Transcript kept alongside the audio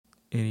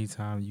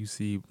Anytime you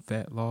see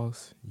fat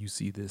loss, you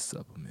see this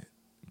supplement,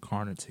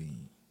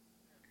 carnitine.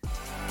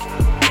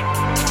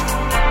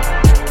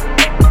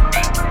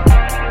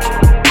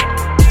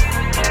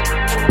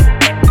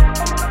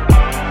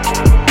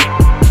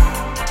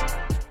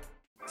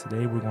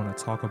 Today we're going to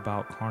talk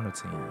about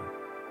carnitine.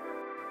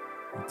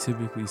 You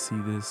typically see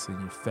this in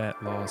your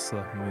fat loss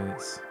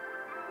supplements.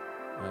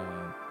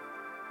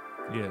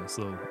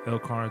 So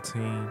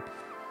L-carnitine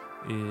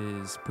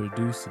is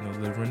produced in the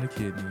liver and the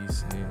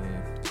kidneys,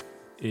 and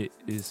it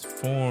is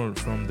formed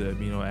from the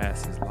amino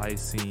acids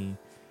lysine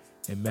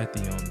and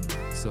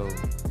methionine. So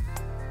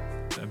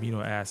the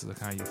amino acids are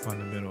kind of your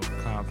fundamental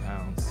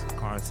compounds.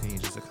 Carnitine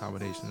is just a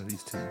combination of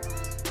these two.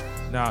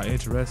 Now,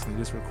 interestingly,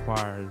 this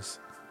requires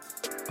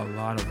a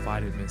lot of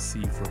vitamin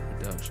C for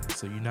production.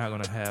 So you're not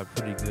going to have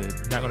good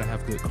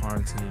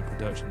carnitine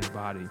production in your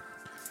body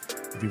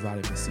if your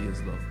vitamin C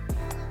is low.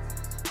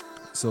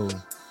 So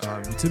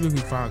you typically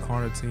find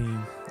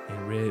carnitine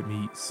in red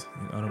meats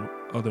and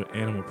other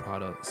animal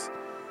products,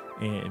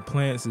 and in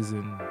plants is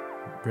in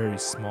very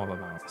small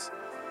amounts.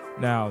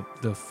 Now,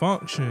 the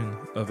function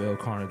of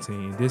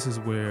L-carnitine, this is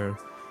where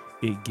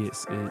it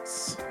gets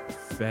its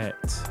fat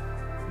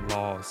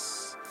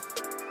loss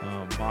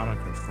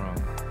moniker from,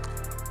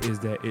 is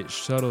that it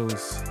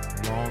shuttles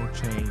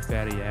long-chain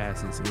fatty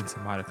acids into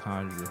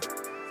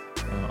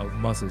mitochondria of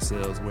muscle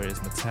cells, where it's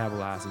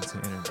metabolized into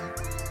energy,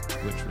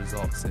 which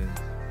results in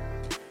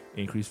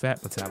increased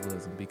fat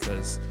metabolism,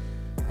 because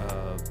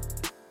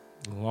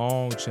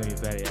long-chain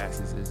fatty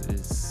acids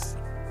is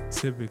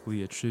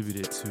typically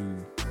attributed to,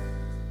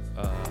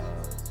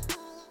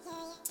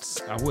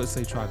 I wouldn't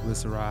say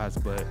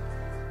triglycerides, but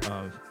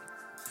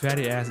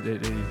fatty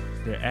acids,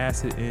 they're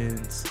acid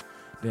ends.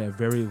 They have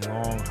very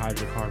long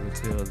hydrocarbon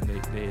tails,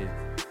 and they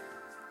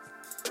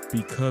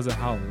because of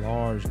how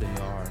large they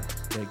are,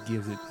 that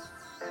gives it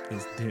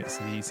its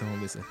density, some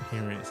of its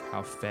appearance,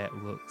 how fat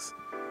looks,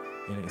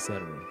 and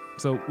etc.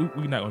 So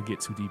we're not going to get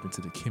too deep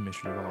into the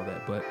chemistry of all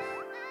that, but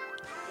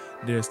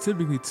there's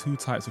typically two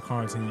types of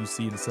carnitine you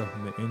see in the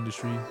supplement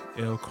industry: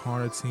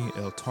 L-carnitine,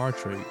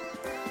 L-tartrate,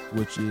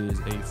 which is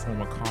a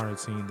form of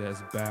carnitine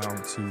that's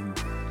bound to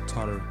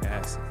tartaric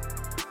acid.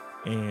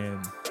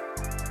 And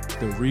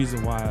the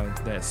reason why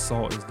that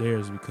salt is there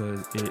is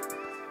because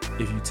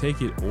if you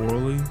take it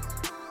orally,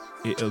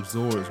 it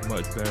absorbs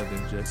much better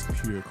than just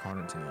pure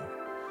carnitine.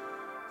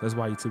 That's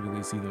why you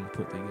typically see them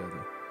put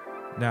together.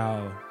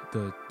 Now,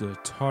 the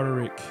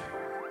tartaric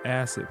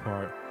acid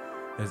part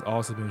has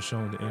also been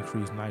shown to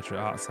increase nitric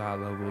oxide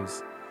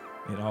levels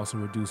and also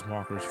reduce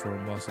markers for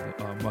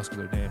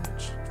muscular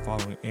damage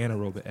following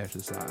anaerobic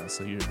exercise.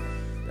 So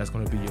that's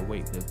going to be your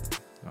weightlifting.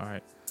 All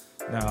right.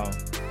 Now,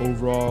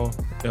 overall,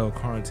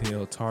 L-carnitine,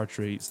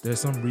 L-tartrates, there's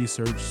some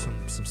research,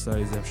 some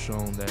studies have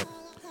shown that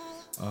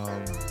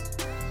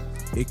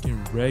it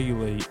can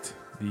regulate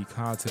the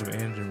content of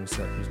androgen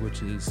receptors,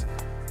 which is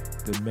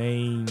the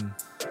main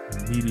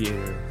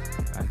mediator,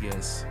 I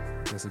guess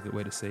that's a good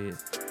way to say it,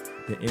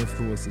 that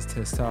influences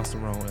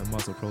testosterone and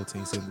muscle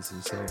protein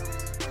synthesis. So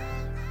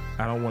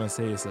I don't want to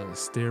say it's a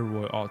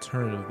steroid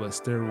alternative, but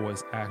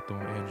steroids act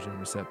on androgen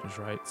receptors,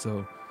 right?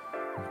 So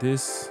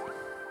this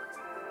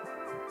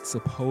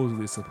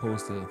supposedly is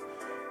supposed to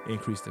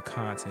increase the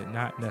content,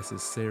 not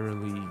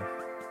necessarily,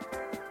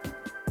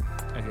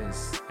 I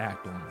guess,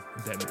 act on it,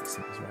 if that makes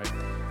sense, right?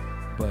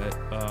 But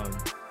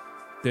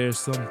there's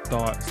some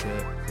thoughts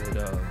that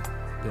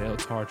the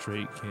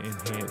L-tartrate can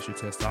enhance your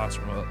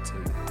testosterone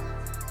uptake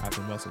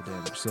after muscle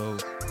damage. So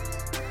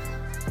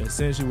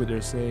essentially what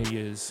they're saying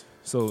is,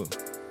 so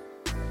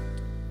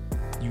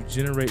you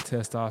generate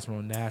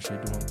testosterone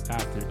naturally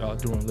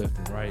during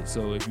lifting, right?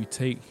 So if you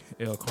take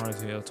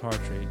L-carnitine,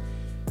 L-tartrate,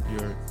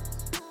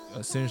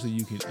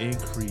 you can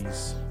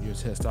increase your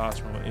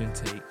testosterone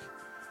intake,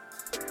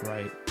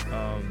 right?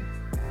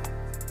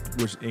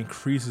 Which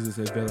increases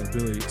its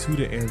availability to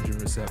the androgen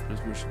receptors,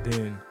 which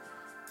then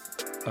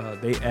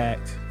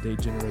they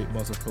generate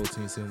muscle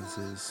protein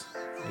synthesis,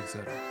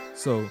 etc.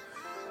 So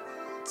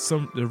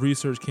the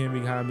research can be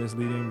kind of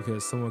misleading,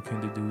 because someone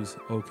can deduce,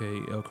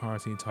 okay,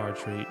 L-carnitine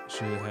tartrate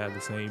should have the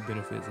same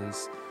benefits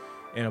as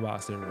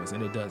anabolic steroids,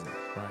 and it doesn't,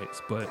 right?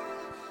 But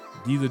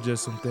these are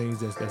just some things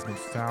that's been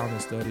found in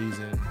studies,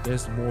 and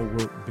there's more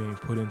work being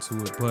put into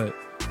it. But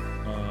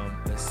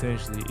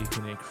essentially, it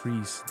can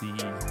increase the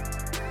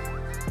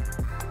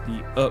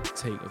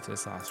uptake of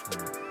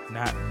testosterone,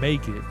 not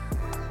make it,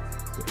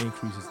 but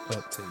increase its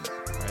uptake.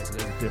 Right, so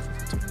there's a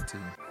difference between the two.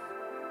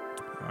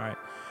 All right,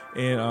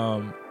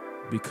 and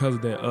because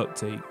of that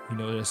uptake,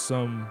 there's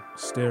some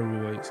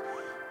steroids.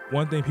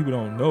 One thing people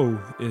don't know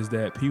is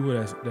that people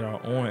that are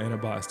on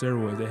anabolic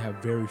steroids, they have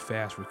very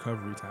fast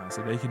recovery time.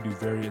 So they can do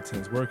very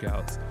intense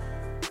workouts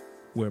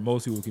where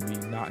most people can be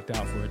knocked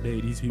out for a day.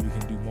 These people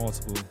can do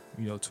multiple,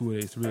 2 a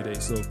day, 3 a day.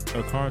 So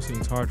a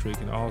carnitine tartrate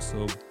can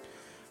also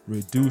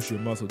reduce your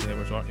muscle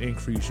damage or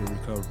increase your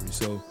recovery.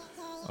 So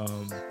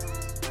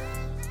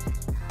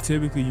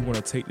typically you want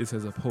to take this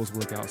as a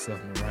post-workout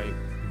supplement, right?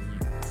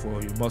 For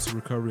your muscle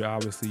recovery,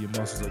 obviously your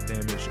muscles are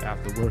damaged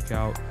after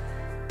workout.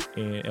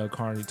 and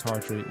L-carnitine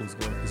tartrate is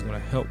going to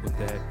help with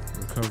that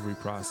recovery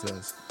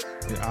process.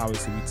 And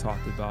obviously, we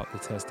talked about the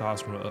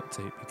testosterone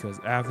uptake, because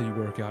after you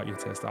work out, your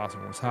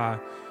testosterone is high.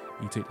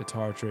 You take the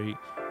tartrate,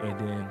 and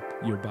then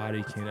your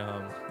body can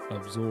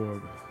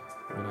absorb,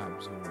 well, not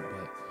absorb,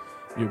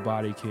 but your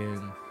body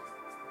can,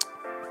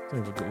 I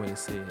think a good way to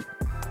say it,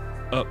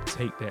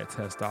 uptake that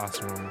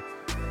testosterone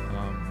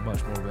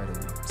much more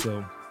readily.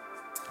 So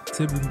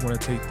typically you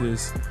want to take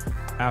this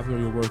after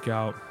your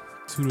workout,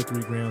 2 to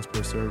 3 grams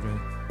per serving.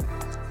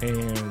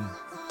 And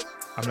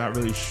I'm not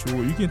really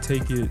sure. You can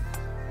take it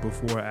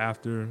before or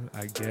after,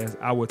 I guess.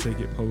 I would take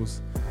it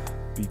post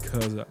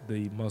because of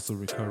the muscle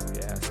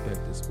recovery aspect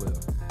as well.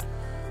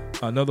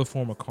 Another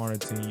form of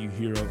carnitine you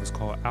hear of is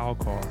called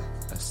Alcar,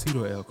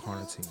 acetyl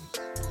L-carnitine.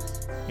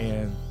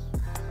 And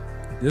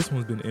this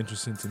one's been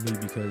interesting to me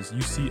because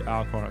you see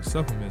Alcar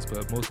supplements,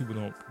 but most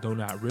people do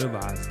not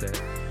realize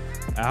that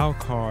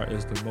Alcar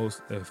is the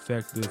most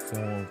effective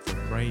form for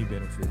brain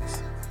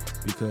benefits,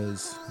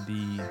 because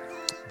the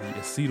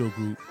acetyl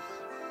group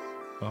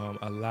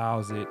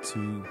allows it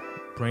to,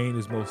 brain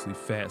is mostly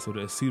fat, so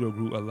the acetyl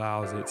group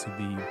allows it to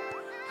be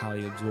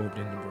highly absorbed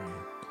in the brain.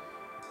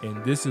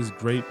 And this is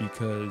great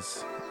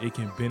because it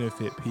can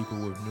benefit people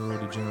with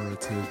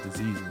neurodegenerative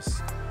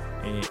diseases,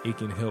 and it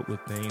can help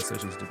with things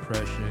such as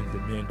depression,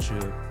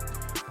 dementia,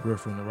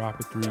 peripheral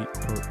neuropathy,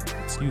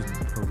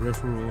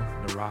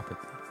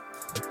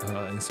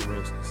 and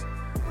cirrhosis.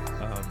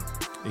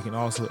 It can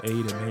also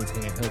aid in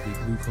maintaining healthy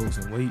glucose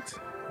and weight,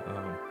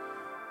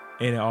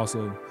 and it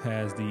also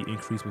has the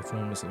increased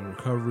performance in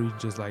recovery,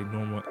 just like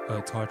normal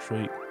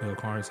tartrate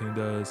L-carnitine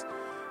does,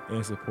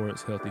 and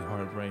supports healthy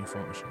heart and brain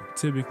function.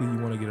 Typically, you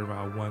want to get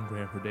around 1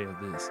 gram per day of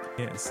this.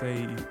 Can't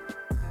say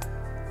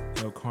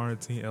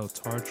L-carnitine,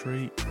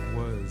 L-tartrate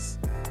was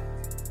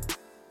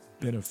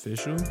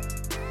beneficial,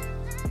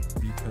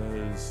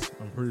 because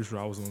I'm pretty sure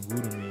I was on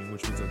glutamine,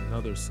 which was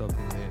another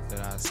supplement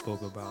that I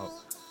spoke about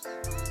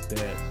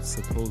that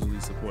supposedly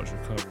supports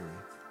recovery.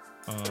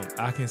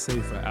 I can say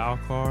for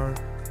Alcar,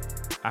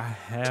 I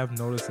have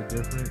noticed a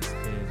difference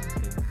in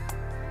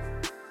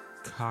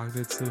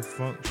cognitive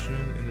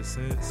function, in a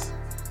sense.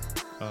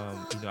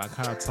 I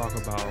kind of talk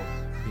about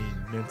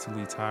being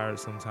mentally tired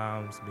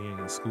sometimes, being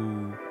in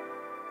school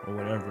or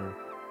whatever,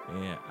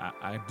 and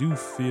I do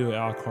feel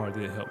Alcar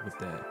did help with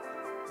that.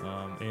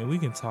 And we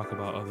can talk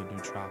about other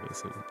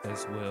nootropics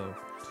as well.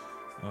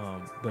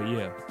 But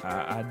yeah,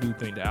 I do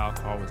think the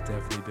Alcar was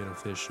definitely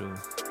beneficial.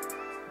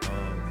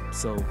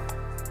 So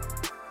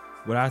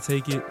would I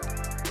take it?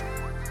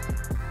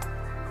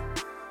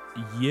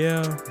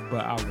 Yeah,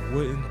 but I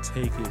wouldn't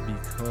take it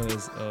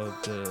because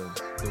of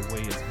the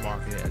way it's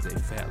marketed as a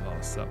fat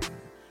loss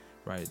supplement,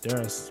 right? There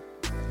are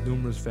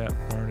numerous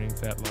fat-burning,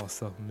 fat loss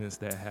supplements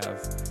that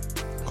have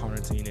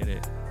carnitine in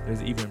it.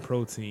 There's even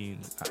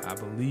proteins. I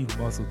believe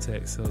Muscle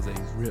Tech sells a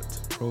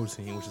ripped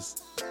protein, which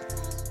is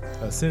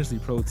essentially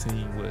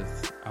protein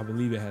with, I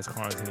believe it has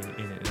carnitine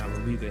in it, and I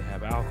believe they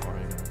have Alcar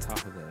in it on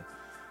top of that.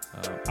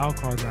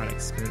 Alcar is not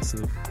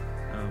expensive,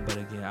 but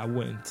again, I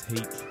wouldn't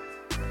take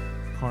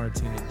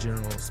carnitine in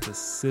general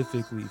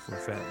specifically for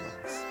fat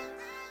loss,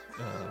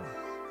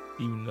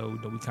 even though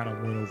we kind of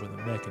went over the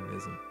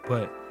mechanism.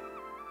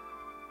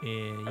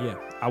 And yeah,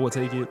 I would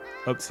take it.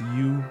 Up to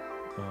you.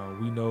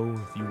 We know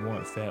if you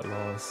want fat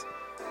loss,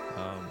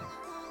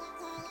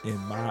 in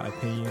my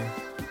opinion,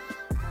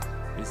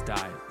 it's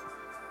diet.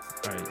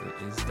 Right?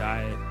 It's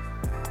diet.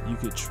 You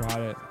could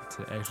try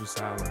to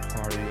exercise or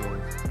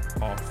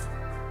cardio off,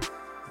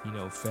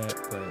 fat,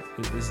 but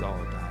it's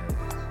all diet,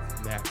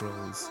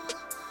 macros,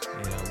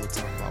 and we'll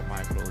talk about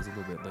micros a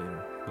little bit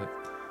later. But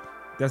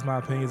that's my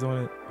opinions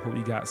on it. Hope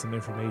you got some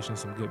information,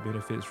 some good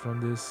benefits from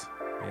this,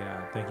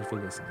 and thank you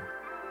for listening.